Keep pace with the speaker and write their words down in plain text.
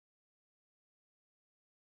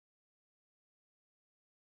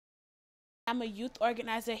I'm a youth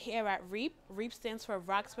organizer here at REAP. REAP stands for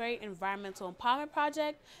Roxbury Environmental Empowerment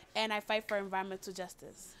Project, and I fight for environmental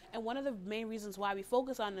justice. And one of the main reasons why we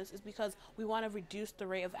focus on this is because we want to reduce the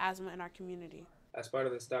rate of asthma in our community. As part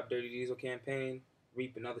of the Stop Dirty Diesel campaign,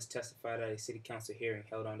 REAP and others testified at a city council hearing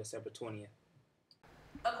held on December 20th.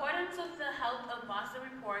 According to the Health of Boston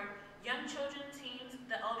report, young children, teens,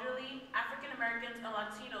 the elderly, African Americans, and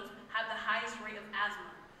Latinos have the highest rate of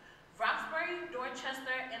asthma. Roxbury,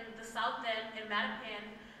 Dorchester, and the South End and Mattapan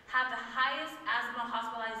have the highest asthma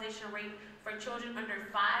hospitalization rate for children under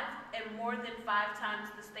 5 and more than 5 times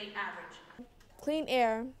the state average. Clean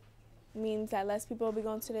air means that less people will be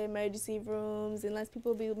going to the emergency rooms and less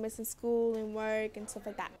people will be missing school and work and stuff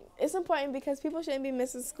like that. It's important because people shouldn't be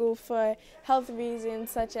missing school for health reasons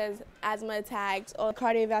such as asthma attacks or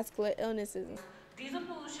cardiovascular illnesses. Diesel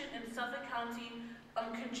pollution in Suffolk County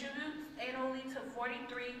contributes annually to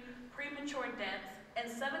 43 premature deaths and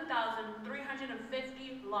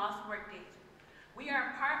 7,350 lost workdays. We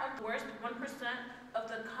are part of the worst 1% of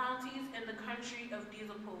the counties in the country of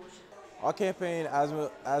diesel pollution. Our campaign,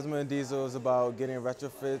 Asthma and Diesel, is about getting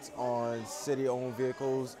retrofits on city-owned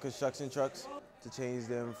vehicles, construction trucks, to change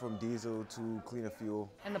them from diesel to cleaner fuel.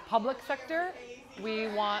 In the public sector, we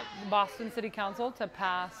want Boston City Council to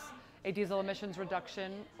pass a diesel emissions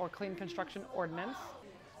reduction or clean construction ordinance.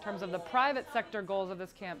 In terms of the private sector goals of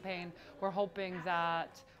this campaign, we're hoping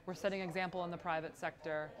that we're setting an example in the private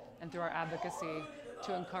sector and through our advocacy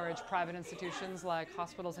to encourage private institutions like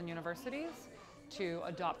hospitals and universities to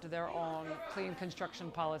adopt their own clean construction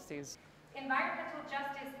policies. Environmental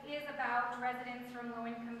justice is about residents from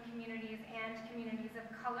low-income communities and communities of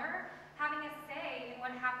color having a say in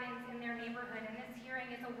what happens in their neighborhood, and this hearing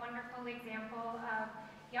is a wonderful example of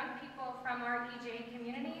young people from our EJ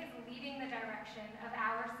communities leading the direction of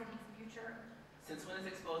our city's future. Since when is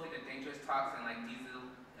exposing a dangerous toxin like diesel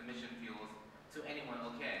emission fuels to anyone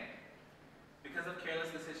okay? Because of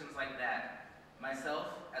careless decisions like that,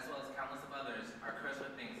 myself, as well as countless of others, are cursed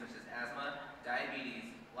with things such as asthma,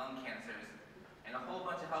 diabetes, lung cancers, and a whole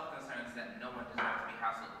bunch of health concerns that no one deserves to be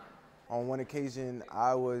hassled with. On one occasion,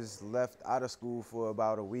 I was left out of school for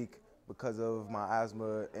about a week because of my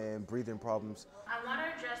asthma and breathing problems. I want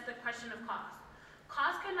to address the question of cost.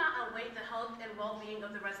 Cost cannot outweigh the health and well-being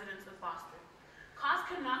of the residents of Boston.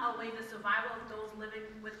 Cost cannot outweigh the survival of those living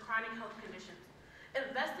with chronic health conditions.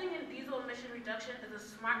 Investing in diesel emission reduction is a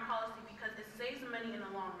smart policy because it saves money in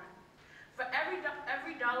the long run. For every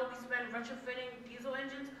dollar we spend retrofitting diesel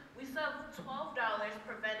engines, we save $12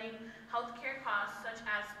 preventing healthcare costs such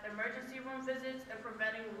as emergency room visits and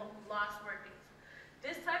preventing lost workdays.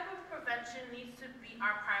 This type of prevention needs to be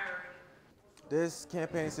our priority. This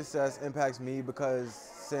campaign success impacts me because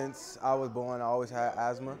since I was born, I always had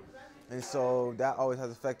asthma. And so that always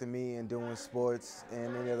has affected me in doing sports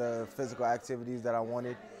and any of the physical activities that I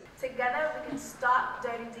wanted. Together, we can stop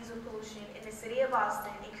dirty diesel pollution in the city of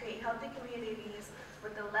Boston and create healthy communities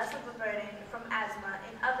with the less of a burden from asthma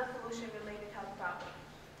and other pollution-related health problems.